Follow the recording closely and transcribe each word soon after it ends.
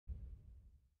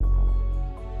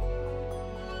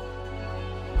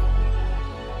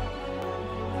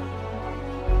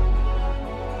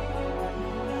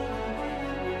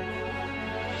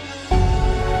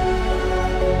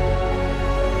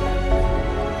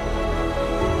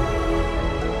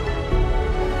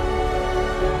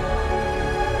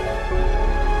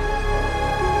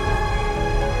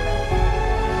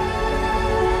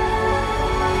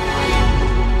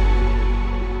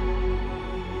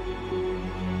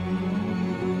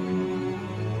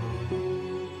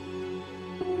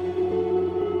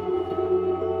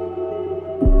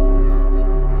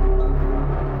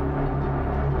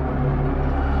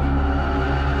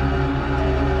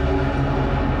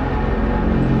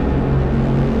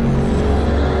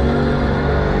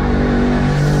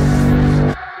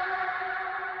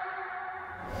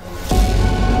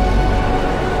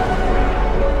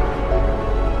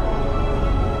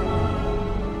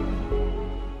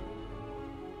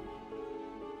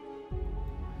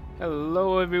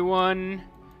Hello everyone,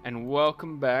 and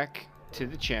welcome back to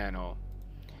the channel.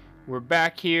 We're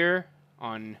back here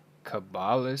on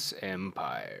Caballus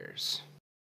Empires.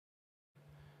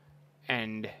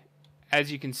 And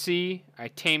as you can see, I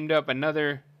tamed up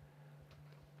another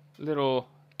little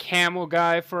camel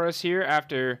guy for us here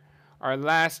after our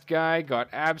last guy got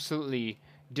absolutely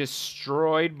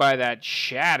destroyed by that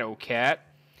shadow cat.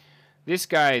 This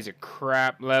guy is a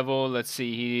crap level. Let's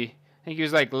see, I think he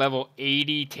was like level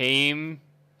 80 tame,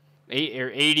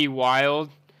 80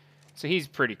 wild. So he's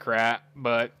pretty crap,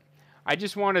 but I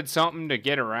just wanted something to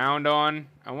get around on.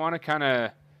 I want to kind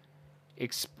of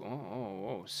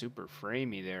super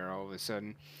framey there all of a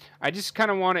sudden. I just kind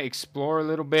of want to explore a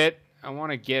little bit. I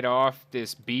want to get off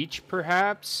this beach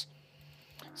perhaps.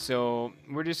 So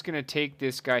we're just going to take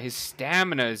this guy. His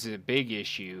stamina is a big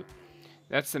issue.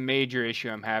 That's the major issue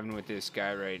I'm having with this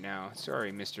guy right now.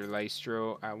 Sorry, Mr.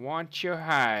 Lystro. I want your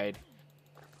hide.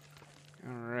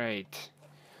 Alright.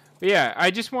 But yeah, I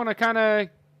just want to kind of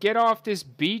get off this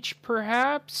beach,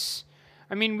 perhaps.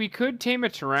 I mean, we could tame a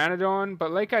Pteranodon,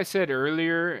 but like I said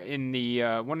earlier in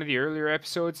the one of the earlier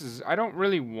episodes, is I don't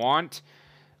really want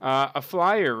a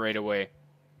flyer right away.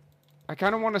 I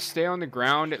kind of want to stay on the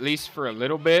ground, at least for a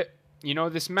little bit. You know,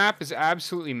 this map is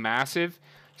absolutely massive,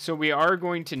 so we are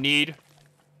going to need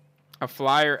a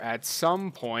flyer at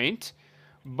some point,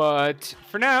 but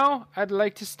for now I'd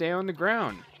like to stay on the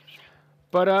ground.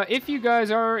 But if you guys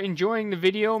are enjoying the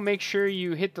video, make sure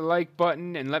you hit the like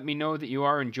button and let me know that you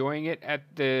are enjoying it. At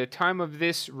the time of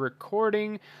this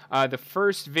recording, the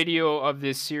first video of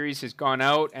this series has gone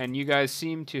out and you guys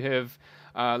seem to have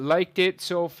liked it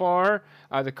so far.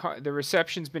 The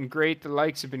reception's been great, the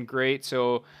likes have been great,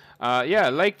 so yeah,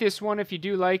 like this one if you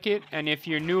do like it, and if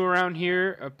you're new around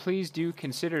here, please do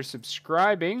consider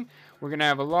subscribing. We're going to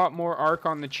have a lot more ARK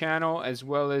on the channel, as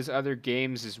well as other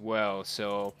games as well,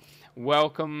 so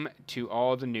welcome to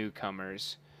all the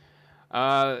newcomers.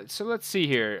 So let's see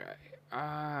here.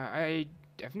 I've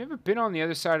never been on the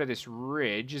other side of this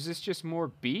ridge. Is this just more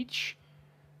beach?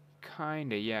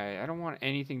 Kinda, yeah. I don't want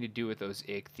anything to do with those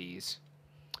ichthyes.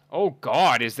 Oh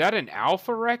god, is that an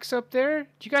Alpha Rex up there? Do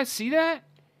you guys see that?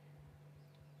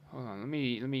 Hold on, let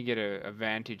me get a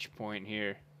vantage point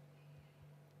here.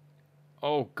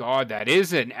 Oh god, that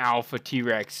is an Alpha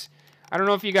T-Rex. I don't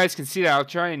know if you guys can see that. I'll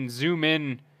try and zoom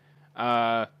in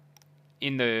the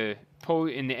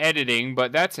editing,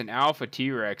 but that's an Alpha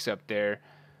T-Rex up there.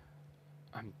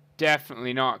 I'm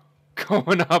definitely not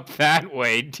going up that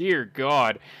way. Dear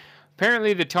god.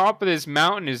 Apparently the top of this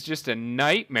mountain is just a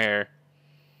nightmare.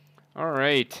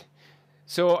 Alright.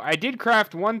 So I did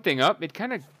craft one thing up. It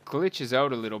kind of glitches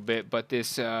out a little bit, but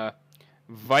this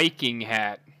Viking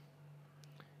hat.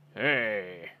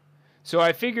 Hey. So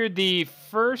I figured the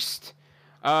first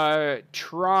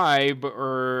tribe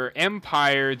or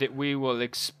empire that we will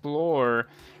explore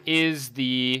is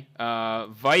the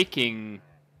Viking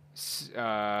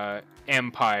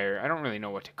empire. I don't really know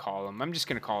what to call them. I'm just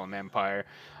going to call them empire.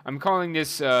 I'm calling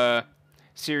this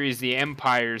series the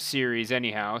Empire series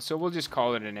anyhow, so we'll just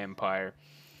call it an empire.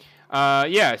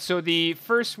 Yeah, so the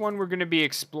first one we're going to be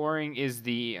exploring is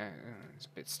the... it's a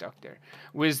bit stuck there.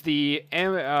 Was the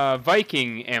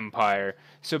Viking Empire.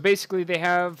 So basically they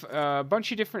have a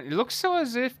bunch of different... It looks so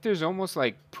as if there's almost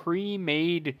like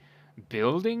pre-made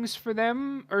buildings for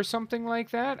them or something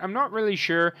like that. I'm not really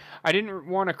sure. I didn't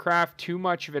want to craft too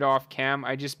much of it off cam.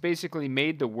 I just basically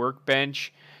made the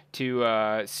workbench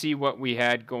to see what we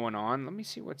had going on. Let me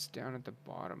see what's down at the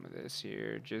bottom of this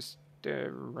here. Just a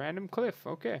random cliff.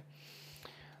 Okay.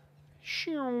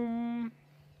 Can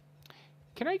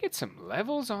I get some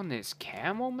levels on this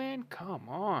camel, man? Come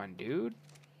on, dude.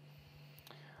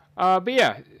 But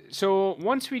yeah, so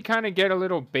once we kind of get a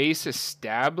little base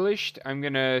established, I'm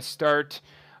going to start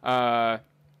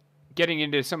getting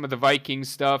into some of the Viking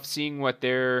stuff, seeing what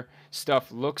their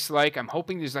stuff looks like. I'm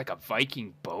hoping there's like a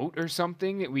Viking boat or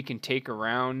something that we can take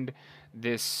around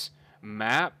this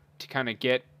map to kind of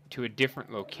get to a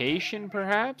different location,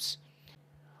 perhaps.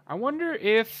 I wonder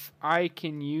if I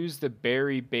can use the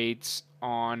berry baits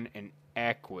on an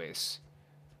Equus,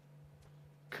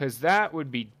 because that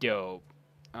would be dope.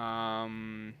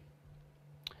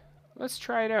 Let's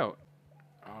try it out.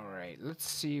 Alright, let's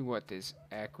see what this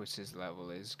Equus's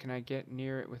level is. Can I get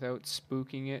near it without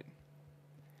spooking it?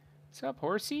 What's up,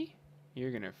 horsey?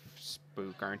 You're gonna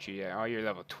spook, aren't you? Yeah, oh, you're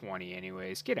level 20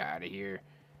 anyways. Get out of here.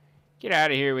 Get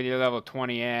out of here with your level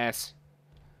 20 ass.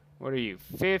 What are you,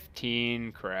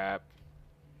 15? Crap.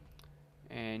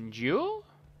 And Jewel?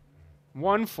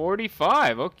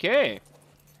 145, okay.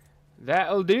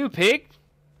 That'll do, pig.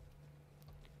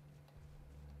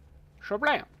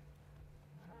 Shablam.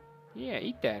 Yeah,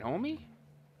 eat that, homie.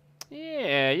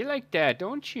 Yeah, you like that,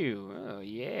 don't you? Oh,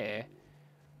 yeah.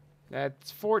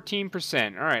 That's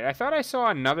 14%. All right, I thought I saw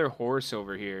another horse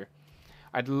over here.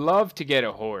 I'd love to get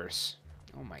a horse.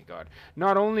 Oh my god.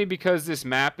 Not only because this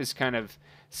map is kind of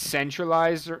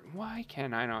centralized, or why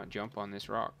can I not jump on this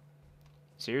rock?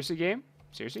 Seriously, game?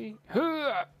 Seriously?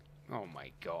 Huh! Oh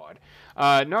my god.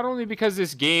 Not only because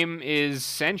this game is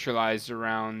centralized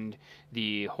around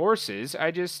the horses,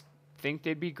 I just think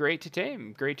they'd be great to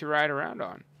tame, great to ride around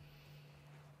on.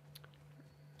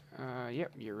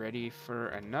 Yep, you're ready for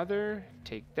another.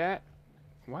 Take that.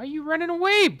 Why are you running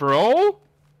away, bro?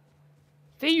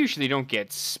 They usually don't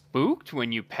get spooked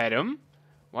when you pet them.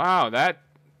 Wow,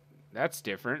 that's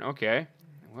different. Okay.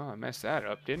 Well, I messed that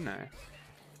up, didn't I?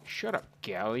 Shut up,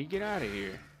 Galley. Get out of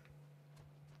here.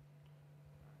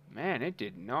 Man, it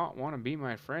did not want to be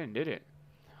my friend, did it?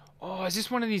 Oh, is this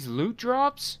one of these loot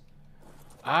drops?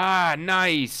 Ah,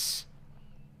 nice.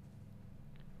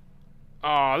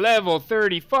 Oh, level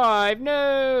 35.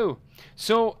 No.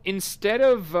 So instead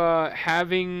of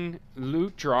having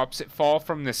loot drops that fall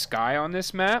from the sky on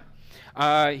this map,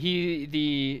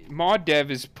 the mod dev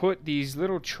has put these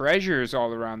little treasures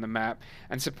all around the map,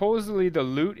 and supposedly the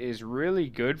loot is really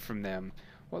good from them.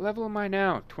 What level am I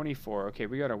now? 24. Okay,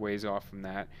 we got a ways off from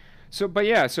that. So, but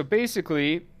yeah, so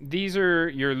basically these are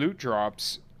your loot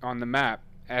drops on the map,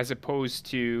 as opposed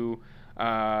to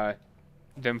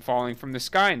them falling from the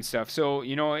sky and stuff. So,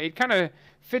 you know, it kind of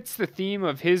fits the theme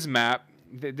of his map.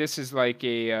 This is like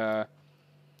a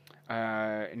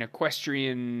an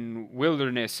equestrian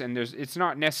wilderness, and it's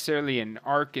not necessarily an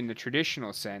ARK in the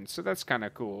traditional sense. So that's kind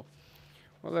of cool.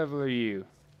 What level are you?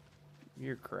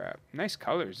 You're crap. Nice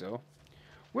colors though.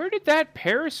 Where did that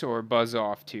parasaur buzz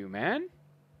off to, man?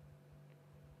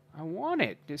 I want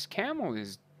it. This camel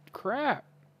is crap.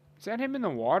 Is that him in the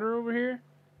water over here?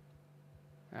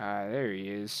 Ah, there he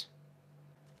is.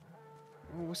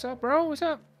 Oh, what's up, bro? What's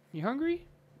up? You hungry?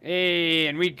 Hey,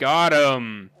 and we got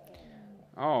him.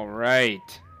 All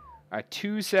right. A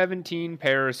 217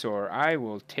 parasaur. I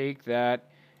will take that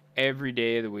every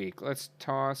day of the week. Let's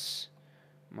toss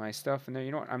my stuff in there.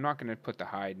 You know what? I'm not going to put the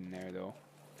hide in there, though.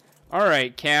 All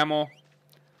right, camel.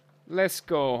 Let's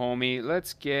go, homie.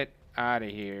 Let's get out of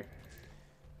here.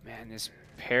 Man, this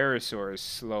parasaur is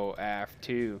slow AF,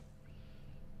 too.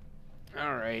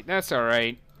 Alright, that's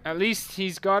alright. At least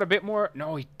he's got a bit more...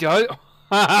 No, he does...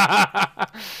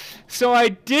 So I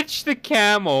ditched the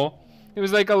camel. It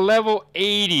was like a level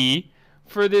 80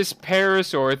 for this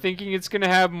parasaur, thinking it's going to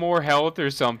have more health or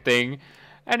something.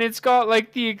 And it's got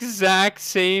like the exact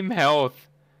same health.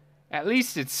 At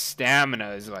least its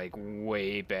stamina is like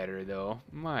way better though.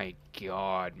 My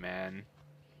god, man.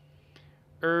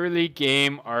 Early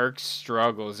game ARK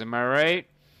struggles, am I right?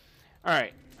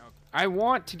 Alright. I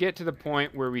want to get to the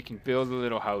point where we can build a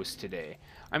little house today.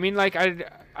 I mean, like,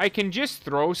 I can just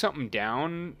throw something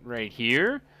down right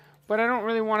here, but I don't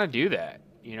really want to do that,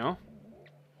 you know?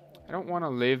 I don't want to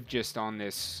live just on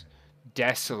this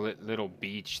desolate little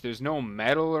beach. There's no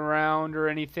metal around or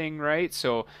anything, right?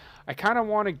 So I kind of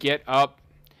want to get up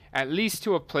at least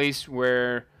to a place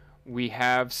where we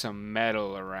have some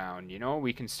metal around, you know?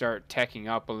 We can start teching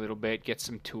up a little bit, get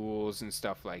some tools and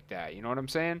stuff like that. You know what I'm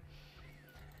saying?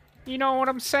 You know what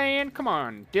I'm saying? Come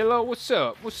on, Dillo, what's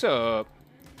up? What's up?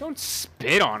 Don't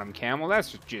spit on him, Camel.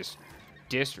 That's just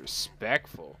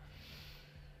disrespectful.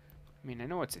 I mean, I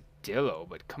know it's a Dillo,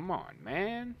 but come on,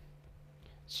 man.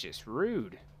 It's just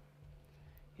rude.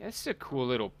 Yeah, this is a cool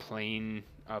little plane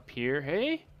up here,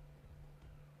 hey?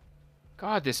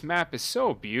 God, this map is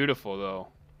so beautiful, though.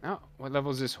 Oh, what level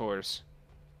is this horse?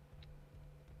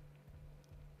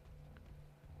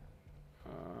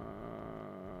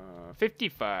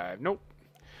 55. Nope.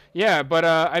 Yeah, but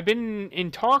I've been in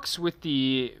talks with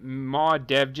the mod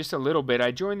dev just a little bit.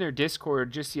 I joined their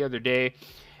Discord just the other day,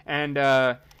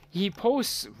 and he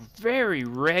posts very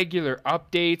regular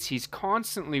updates. He's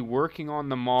constantly working on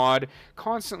the mod,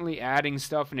 constantly adding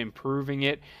stuff and improving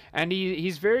it, and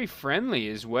he's very friendly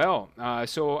as well.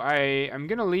 So I'm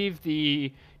going to leave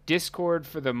the Discord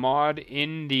for the mod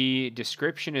in the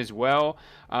description as well.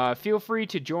 Feel free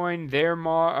to join their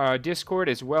Discord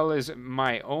as well as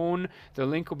my own. The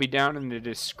link will be down in the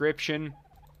description.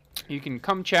 You can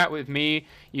come chat with me.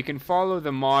 You can follow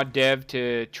the mod dev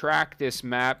to track this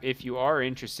map if you are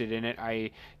interested in it.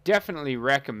 I definitely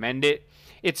recommend it.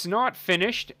 It's not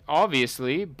finished,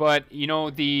 obviously, but you know,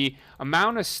 the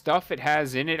amount of stuff it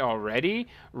has in it already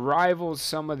rivals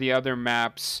some of the other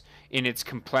maps in its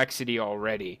complexity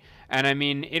already. And I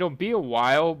mean, it'll be a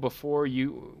while before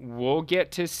you will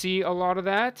get to see a lot of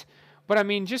that. But I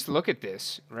mean, just look at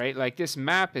this, right? Like, this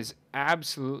map is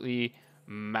absolutely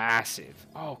massive.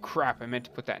 Oh, crap. I meant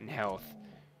to put that in health.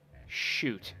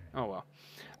 Shoot. Oh, well.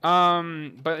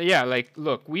 But yeah, like,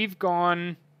 look, we've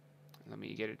gone... Let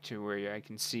me get it to where I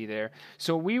can see there.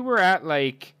 So we were at,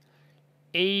 like,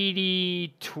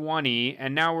 80-20,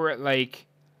 and now we're at, like,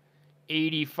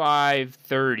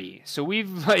 85-30. So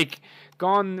we've, like,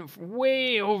 gone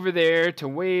way over there to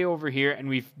way over here, and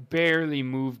we've barely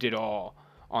moved it all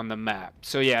on the map.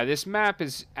 So yeah, this map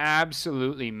is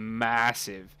absolutely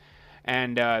massive,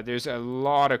 and there's a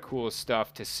lot of cool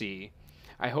stuff to see.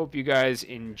 I hope you guys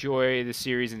enjoy the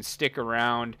series and stick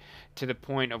around to the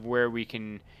point of where we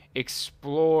can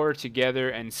explore together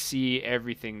and see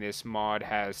everything this mod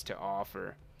has to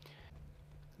offer.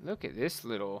 Look at this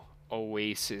little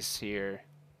oasis here.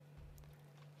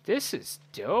 This is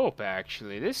dope,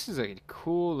 actually. This is a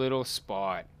cool little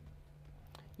spot.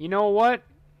 You know what?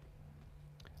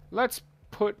 Let's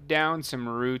put down some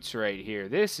roots right here.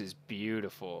 This is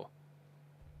beautiful.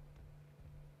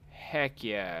 Heck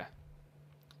yeah.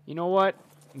 You know what?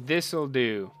 This'll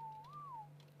do.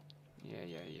 Yeah.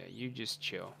 You just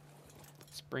chill.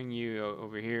 Let's bring you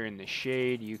over here in the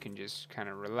shade. You can just kind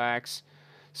of relax.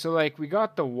 So, like, we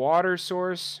got the water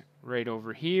source right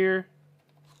over here.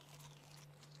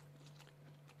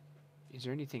 Is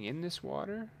there anything in this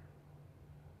water?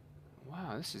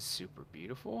 Wow, this is super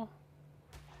beautiful.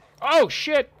 Oh,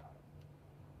 shit!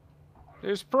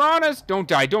 There's piranhas! Don't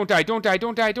die, don't die, don't die,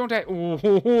 don't die, don't die. Oh,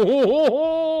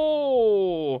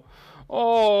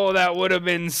 oh, that would have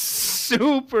been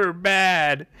super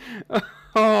bad.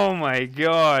 Oh, my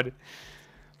God.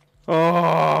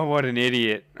 Oh, what an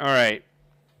idiot. All right.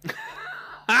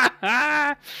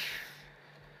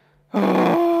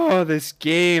 Oh, this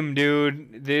game,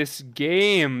 dude. This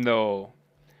game, though.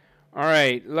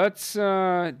 Alright, let's,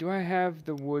 do I have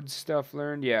the wood stuff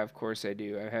learned? Yeah, of course I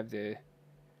do. I have the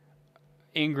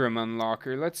Ingram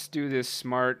unlocker. Let's do this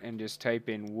smart and just type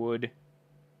in wood.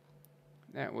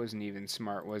 That wasn't even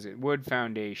smart, was it? Wood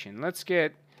foundation. Let's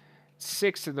get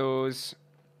 6 of those.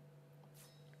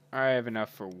 I have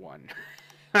enough for 1.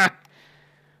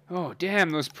 Oh,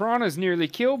 damn, those piranhas nearly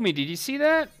killed me. Did you see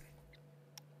that?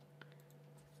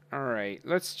 Alright,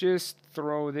 let's just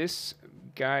throw this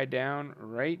guy down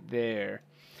right there.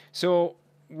 So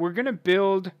we're going to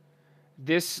build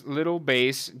this little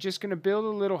base. Just going to build a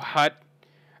little hut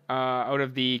out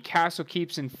of the castle,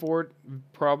 keeps, and fort.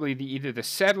 Probably either the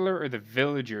settler or the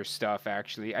villager stuff,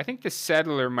 actually. I think the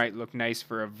settler might look nice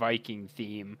for a Viking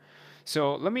theme.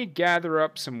 So let me gather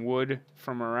up some wood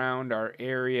from around our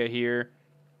area here,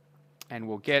 and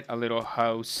we'll get a little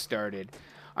house started.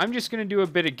 I'm just going to do a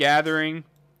bit of gathering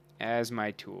as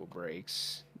my tool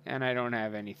breaks, and I don't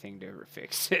have anything to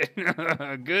fix it.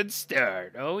 Good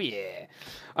start. Oh, yeah.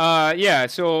 Yeah,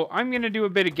 so I'm going to do a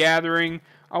bit of gathering.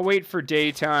 I'll wait for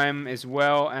daytime as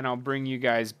well, and I'll bring you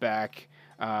guys back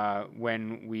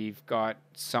when we've got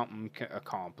something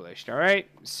accomplished. All right?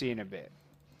 See you in a bit.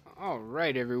 All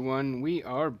right, everyone. We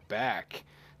are back.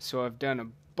 So I've done a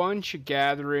bunch of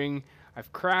gathering.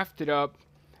 I've crafted up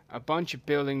a bunch of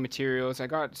building materials. I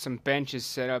got some benches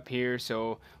set up here.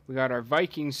 So we got our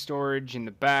Viking storage in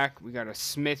the back. We got a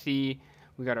smithy.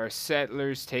 We got our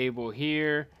settlers table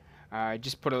here. I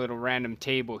just put a little random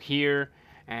table here.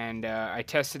 And I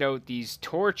tested out these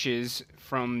torches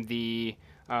from the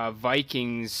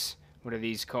Vikings. What are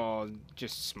these called?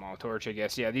 Just small torch, I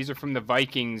guess. Yeah, these are from the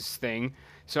Vikings thing.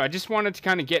 So I just wanted to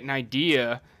kind of get an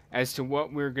idea as to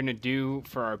what we're going to do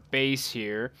for our base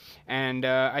here. And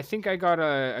I think I got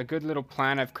a good little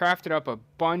plan. I've crafted up a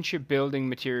bunch of building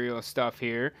material stuff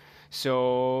here.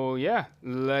 So yeah,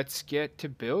 let's get to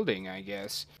building, I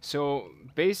guess. So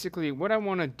basically what I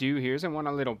want to do here is I want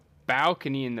a little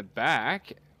balcony in the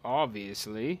back,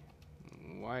 obviously.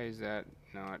 Why is that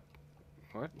not...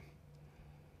 What?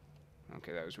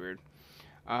 Okay, that was weird.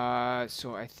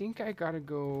 So I think I gotta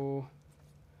go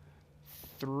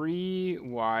 3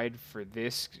 wide for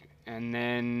this, and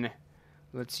then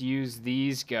let's use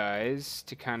these guys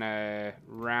to kind of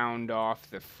round off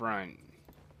the front.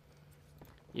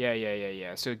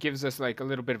 Yeah. So it gives us like a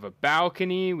little bit of a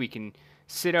balcony. We can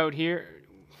sit out here.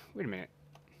 Wait a minute.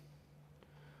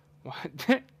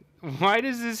 What? Why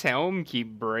does this helm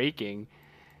keep breaking?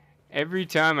 Every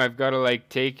time I've got to like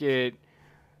take it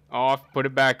off, put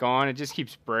it back on, it just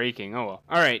keeps breaking. Oh well.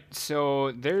 Alright,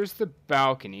 so there's the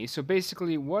balcony. So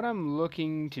basically what I'm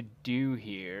looking to do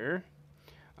here,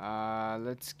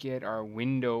 let's get our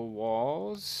window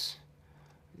walls,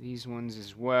 these ones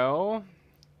as well.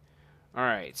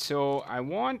 Alright, so I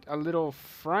want a little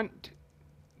front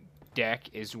deck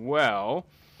as well.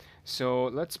 So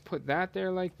let's put that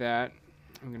there like that.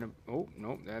 I'm gonna, oh,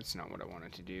 nope, that's not what I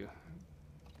wanted to do.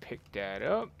 Pick that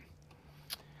up.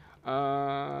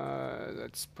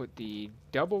 Let's put the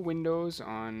double windows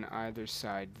on either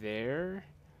side there.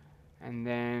 And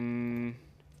then...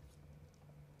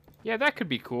 yeah, that could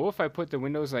be cool if I put the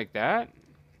windows like that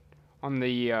on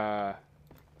the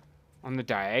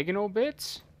diagonal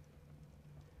bits.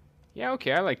 Yeah,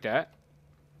 okay, I like that.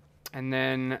 And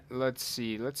then, let's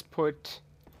see, let's put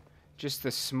just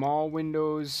the small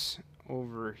windows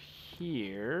over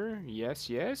here. Yes,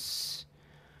 yes.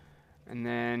 And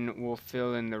then we'll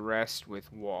fill in the rest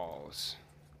with walls.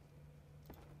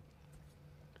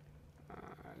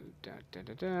 Da, da,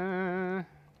 da, da.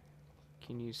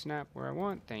 Can you snap where I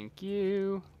want? Thank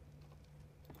you.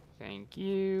 Thank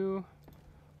you.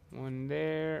 One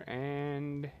there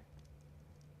and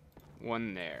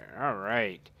one there. All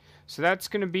right. So that's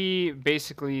going to be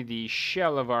basically the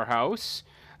shell of our house.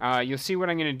 You'll see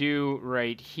what I'm going to do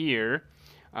right here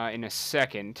in a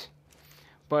second.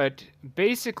 But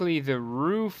basically the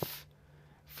roof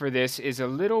for this is a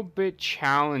little bit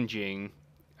challenging.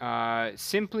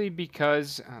 Simply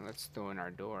because... let's throw in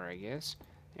our door, I guess.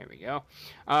 There we go.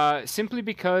 Simply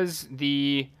because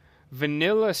the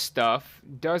vanilla stuff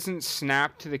doesn't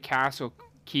snap to the castle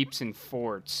keeps and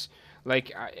forts.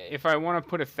 Like, if I want to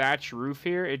put a thatch roof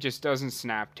here, it just doesn't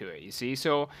snap to it, you see?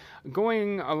 So,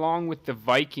 going along with the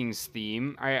Vikings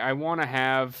theme, I want to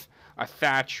have a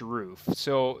thatch roof.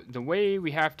 So, the way we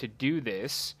have to do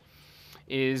this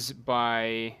is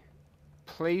by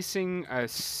placing a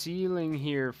ceiling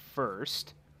here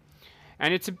first.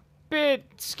 And it's a bit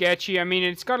sketchy. I mean,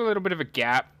 it's got a little bit of a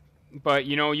gap, but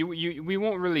you know, we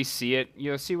won't really see it.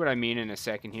 You'll see what I mean in a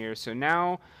second here. So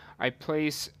now I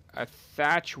place a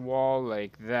thatch wall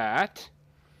like that,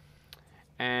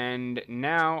 and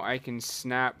now I can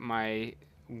snap my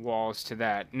walls to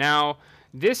that. Now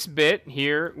this bit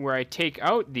here where I take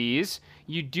out these,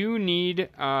 you do need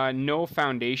no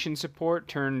foundation support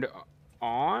turned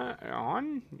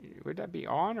on. Would that be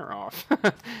on or off?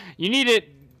 You need it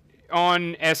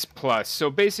on S+. So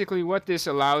basically what this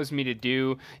allows me to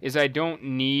do is I don't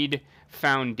need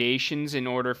foundations in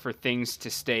order for things to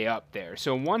stay up there.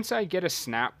 So once I get a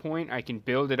snap point, I can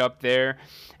build it up there,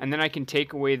 and then I can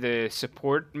take away the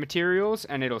support materials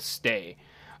and it'll stay.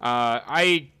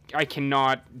 I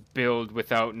cannot build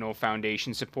without no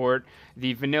foundation support.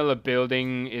 The vanilla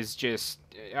building is just...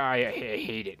 I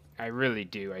hate it. I really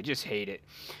do. I just hate it.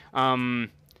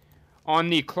 On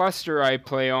the cluster I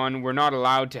play on, we're not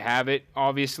allowed to have it,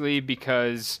 obviously,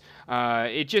 because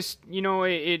it just, you know,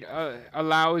 it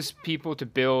allows people to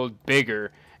build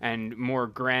bigger and more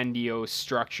grandiose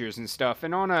structures and stuff.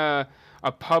 And on a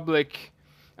public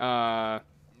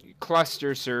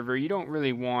cluster server, you don't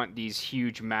really want these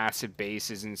huge, massive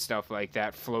bases and stuff like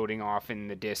that floating off in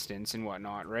the distance and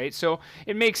whatnot, right? So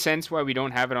it makes sense why we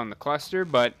don't have it on the cluster,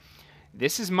 but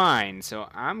this is mine, so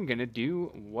I'm going to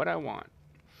do what I want.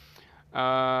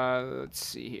 Let's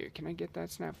see here. Can I get that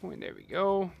snap point? There we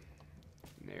go.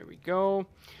 There we go.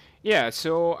 Yeah,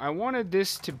 so I wanted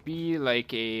this to be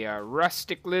like a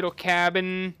rustic little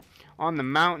cabin on the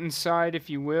mountainside, if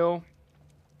you will.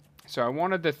 So I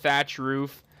wanted the thatch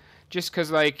roof just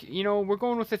because, like, you know, we're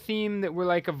going with a theme that we're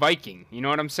like a Viking. You know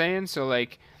what I'm saying? So,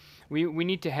 like, we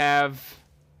need to have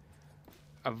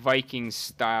a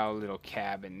Viking-style little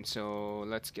cabin. So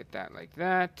let's get that like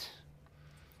that.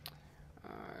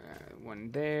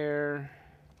 One there,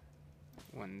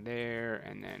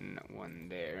 and then one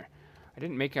there. I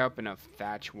didn't make up enough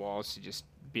thatch walls to just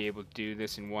be able to do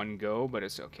this in one go, but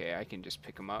it's okay. I can just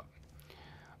pick them up.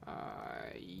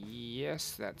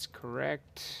 Yes, that's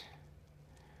correct.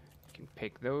 I can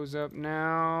pick those up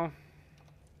now.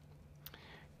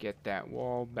 Get that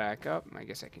wall back up. I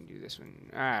guess I can do this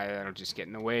one. That'll just get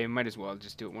in the way. Might as well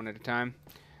just do it one at a time.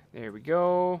 There we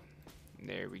go.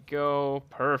 There we go.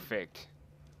 Perfect.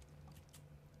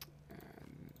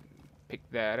 Pick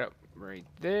that up right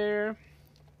there.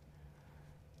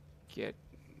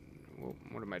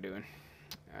 What am I doing?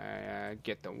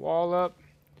 Get the wall up,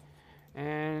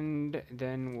 and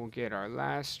then we'll get our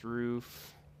last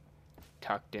roof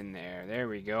tucked in there. There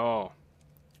we go.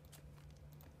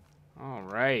 All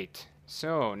right.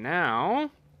 So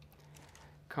now,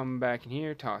 come back in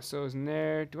here, toss those in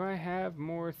there. Do I have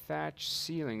more thatch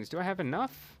ceilings? Do I have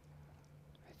enough?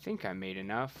 I think I made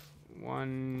enough.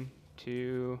 1,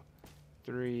 2,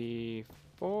 3,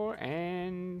 4,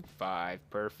 and 5.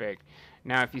 Perfect.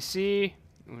 Now, if you see,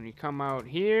 when you come out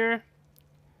here,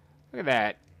 look at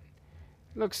that.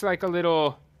 Looks like a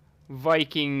little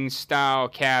Viking-style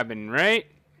cabin, right?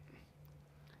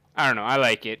 I don't know. I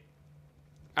like it.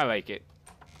 I like it.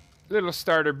 Little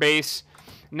starter base.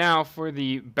 Now, for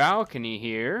the balcony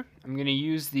here, I'm going to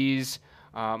use these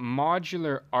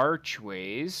modular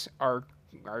archways, ARK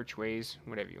archways,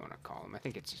 whatever you want to call them. I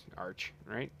think it's arch,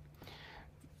 right?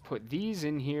 Put these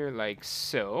in here like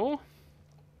so.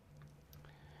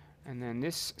 And then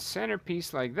this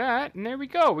centerpiece like that. And there we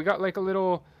go. We got like a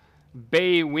little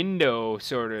bay window,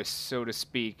 sort of, so to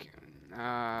speak.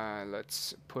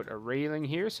 Let's put a railing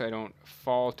here so I don't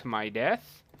fall to my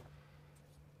death.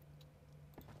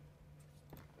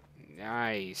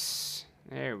 Nice.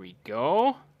 There we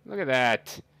go. Look at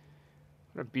that.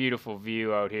 What a beautiful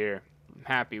view out here. I'm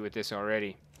happy with this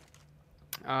already.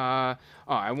 Oh,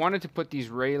 I wanted to put these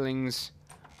railings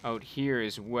out here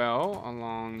as well,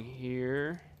 along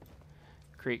here.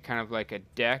 Create kind of like a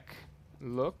deck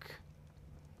look.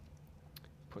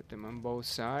 Put them on both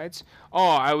sides.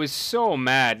 Oh, I was so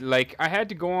mad. Like, I had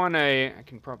to go on a... I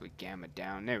can probably gamma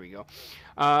down. There we go.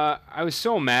 I was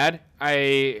so mad.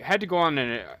 I had to go on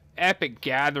an epic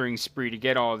gathering spree to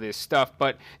get all this stuff,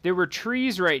 but there were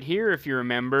trees right here, if you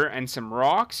remember, and some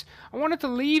rocks. I wanted to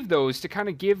leave those to kind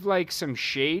of give, like, some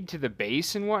shade to the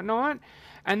base and whatnot.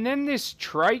 And then this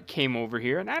trike came over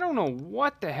here, and I don't know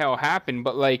what the hell happened,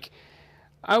 but, like,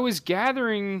 I was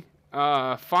gathering...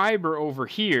 fiber over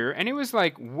here, and it was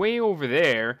like way over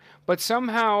there, but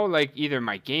somehow like either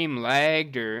my game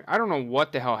lagged or I don't know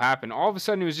what the hell happened. All of a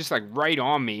sudden it was just like right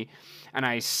on me, and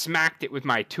I smacked it with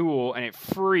my tool, and it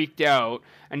freaked out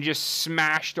and just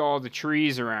smashed all the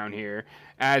trees around here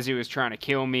as it was trying to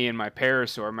kill me and my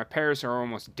parasaur. My parasaur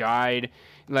almost died,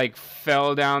 like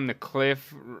fell down the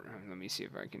cliff. Let me see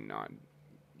if I can not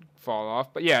fall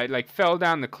off, but yeah, it like fell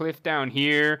down the cliff down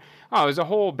here. Oh, it was a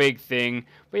whole big thing,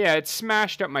 but yeah, it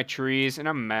smashed up my trees, and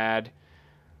I'm mad,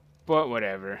 but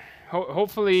whatever.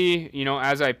 Hopefully, you know,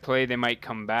 as I play, they might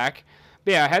come back.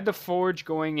 But yeah, I had the forge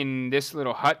going in this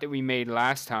little hut that we made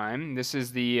last time. This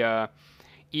is the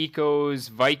Eco's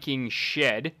Viking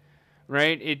shed,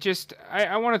 right? It just,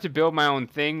 I wanted to build my own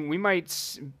thing. We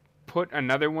might put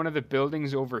another one of the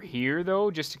buildings over here, though,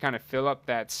 just to kind of fill up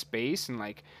that space and,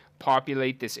 like,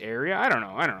 populate this area. I don't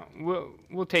know.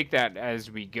 We'll take that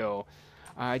as we go.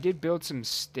 I did build some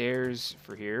stairs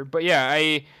for here, but yeah,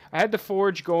 I had the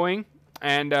forge going,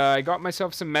 and I got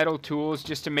myself some metal tools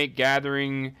just to make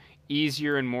gathering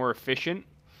easier and more efficient.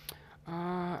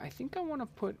 I think I want to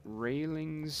put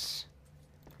railings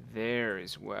there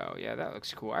as well. Yeah, that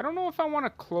looks cool. I don't know if I want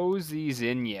to close these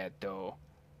in yet, though.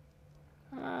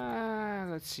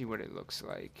 Let's see what it looks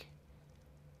like.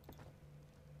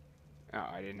 Oh,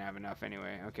 I didn't have enough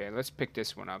anyway. Okay, let's pick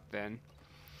this one up then.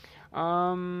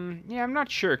 Yeah, I'm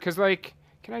not sure, because, like,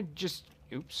 can I just...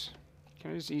 Oops.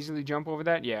 Can I just easily jump over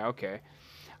that? Yeah, okay.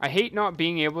 I hate not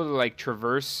being able to, like,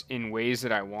 traverse in ways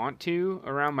that I want to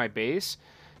around my base.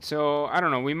 So, I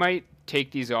don't know. We might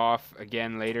take these off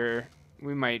again later.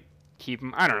 We might keep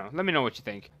them. I don't know. Let me know what you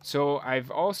think. So, I've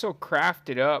also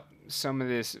crafted up some of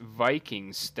this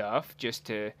Viking stuff just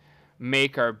to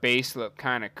make our base look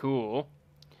kind of cool.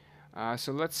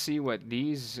 So let's see what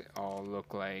these all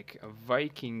look like. A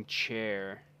Viking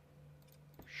chair.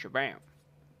 Shabam.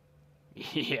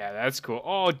 Yeah, that's cool.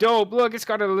 Oh, dope. Look, it's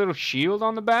got a little shield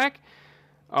on the back.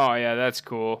 Oh, yeah, that's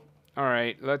cool. All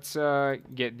right, let's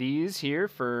get these here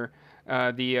for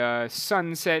the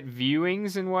sunset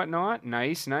viewings and whatnot.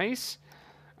 Nice, nice.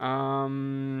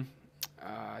 The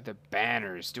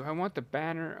banners. Do I want the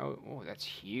banner? Oh, that's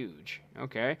huge.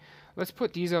 Okay. Let's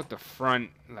put these out the front,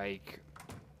 like...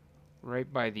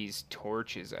 right by these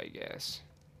torches, I guess.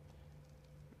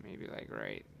 Maybe like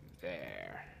right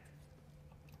there.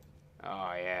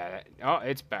 Oh, yeah. Oh,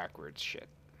 it's backwards. Shit.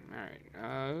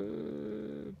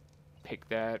 Alright. Pick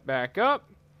that back up.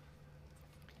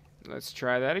 Let's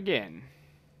try that again.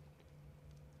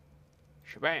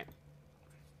 Shabam.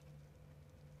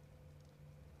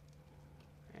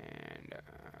 And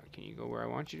can you go where I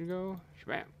want you to go?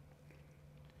 Shabam.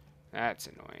 That's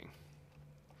annoying.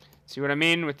 See what I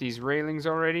mean with these railings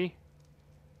already?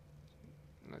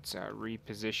 Let's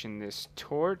reposition this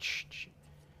torch.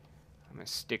 I'm a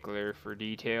stickler for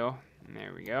detail. And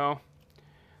there we go.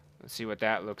 Let's see what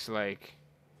that looks like.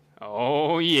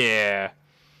 Oh, yeah.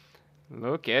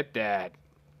 Look at that.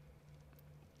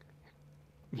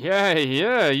 Yeah,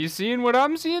 yeah. You seeing what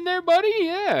I'm seeing there, buddy?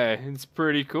 Yeah, it's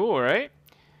pretty cool, right?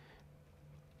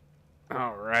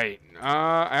 All right.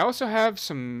 I also have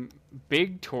some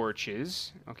big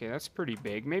torches. Okay, that's pretty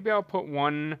big. Maybe I'll put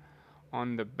one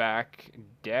on the back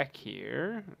deck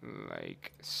here,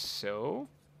 like so.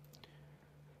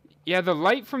 Yeah, the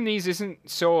light from these isn't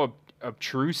so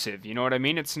obtrusive, you know what I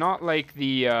mean? It's not like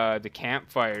the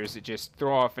campfires that just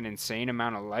throw off an insane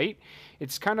amount of light.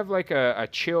 It's kind of like a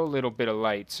chill little bit of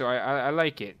light, so I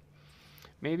like it.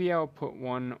 Maybe I'll put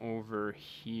one over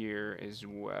here as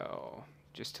well,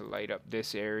 just to light up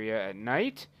this area at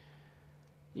night.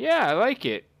 Yeah, I like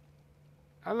it.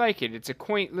 I like it. It's a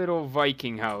quaint little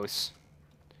Viking house.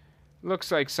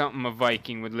 Looks like something a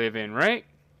Viking would live in, right?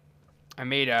 I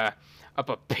made up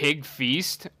a pig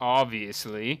feast,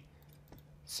 obviously.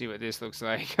 See what this looks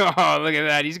like. Oh, look at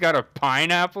that. He's got a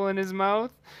pineapple in his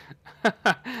mouth.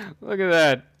 Look at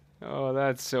that. Oh,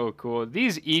 that's so cool.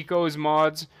 These Ecos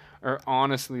mods are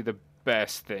honestly the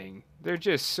best thing. They're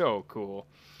just so cool.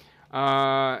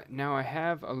 Now I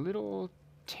have a little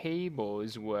table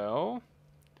as well.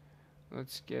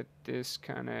 Let's get this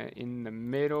kind of in the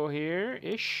middle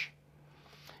here-ish.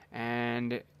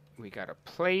 And we got a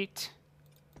plate.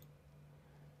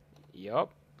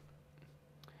 Yup.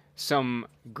 Some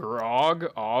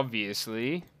grog,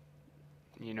 obviously.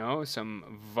 You know,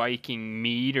 some Viking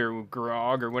mead or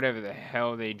grog or whatever the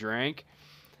hell they drank.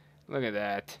 Look at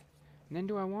that. And then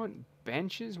do I want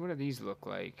benches? What do these look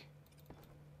like?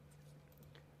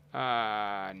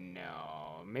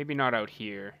 No. Maybe not out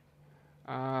here.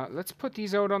 Let's put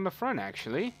these out on the front,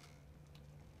 actually.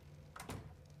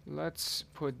 Let's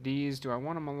put these... Do I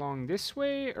want them along this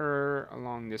way or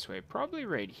along this way? Probably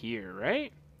right here,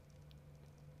 right?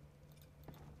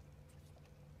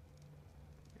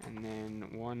 And then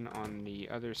one on the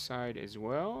other side as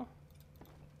well.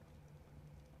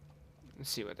 Let's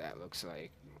see what that looks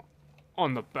like.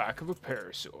 On the back of a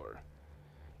parasaur.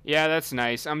 Yeah, that's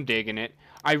nice. I'm digging it.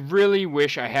 I really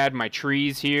wish I had my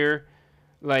trees here.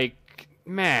 Like,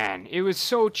 man, it was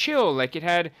so chill. Like, it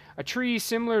had a tree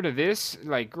similar to this,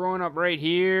 like, growing up right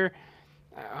here.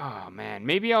 Oh, man.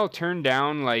 Maybe I'll turn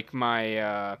down, like,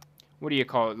 my, what do you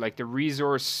call it? Like, the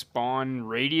resource spawn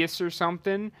radius or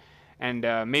something. And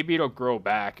maybe it'll grow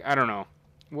back. I don't know.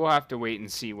 We'll have to wait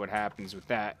and see what happens with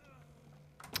that.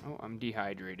 Oh, I'm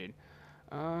dehydrated.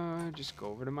 Just go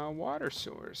over to my water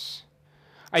source.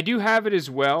 I do have it as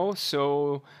well,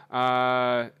 so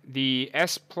the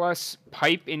S Plus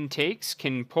pipe intakes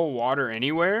can pull water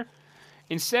anywhere.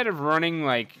 Instead of running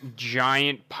like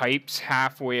giant pipes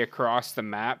halfway across the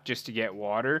map just to get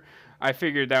water, I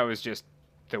figured that was just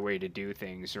the way to do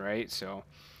things, right? So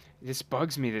this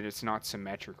bugs me that it's not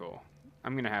symmetrical.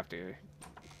 I'm going to have to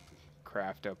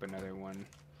craft up another one.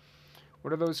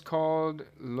 What are those called?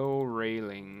 Low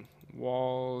railing.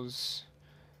 Walls.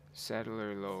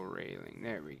 Settler low railing.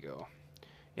 There we go.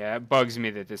 Yeah, it bugs me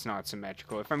that it's not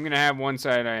symmetrical. If I'm going to have one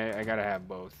side, I got to have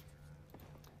both.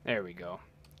 There we go.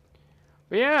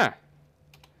 But yeah.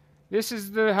 This is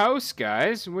the house,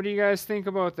 guys. What do you guys think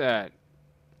about that?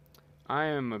 I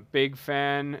am a big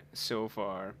fan so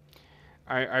far.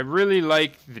 I really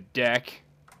like the deck.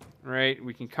 Right?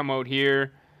 We can come out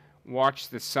here, watch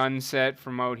the sunset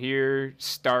from out here,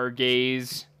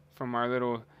 stargaze from our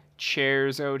little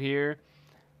chairs out here.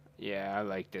 Yeah, I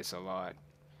like this a lot.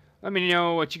 Let me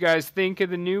know what you guys think of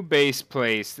the new base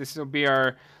place. This will be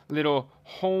our little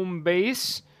home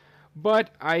base.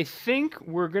 But I think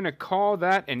we're going to call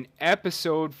that an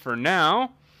episode for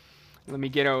now. Let me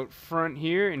get out front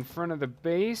here in front of the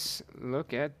base.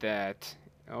 Look at that.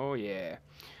 Oh, yeah.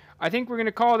 I think we're going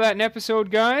to call that an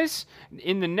episode, guys.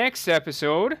 In the next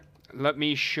episode, let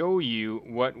me show you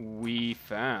what we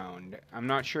found. I'm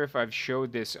not sure if I've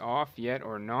showed this off yet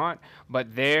or not,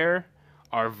 but there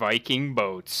are Viking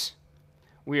boats.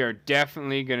 We are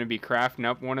definitely going to be crafting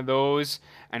up one of those,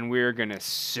 and we're going to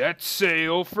set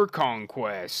sail for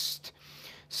conquest.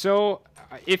 So,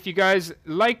 if you guys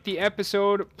liked the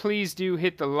episode, please do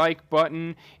hit the like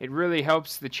button. It really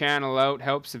helps the channel out,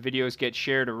 helps the videos get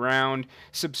shared around.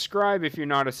 Subscribe if you're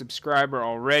not a subscriber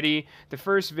already. The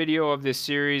first video of this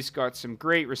series got some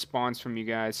great response from you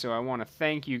guys, so I want to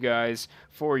thank you guys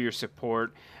for your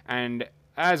support. And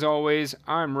as always,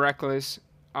 I'm Reckless.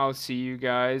 I'll see you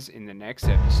guys in the next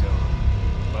episode.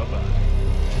 Bye-bye.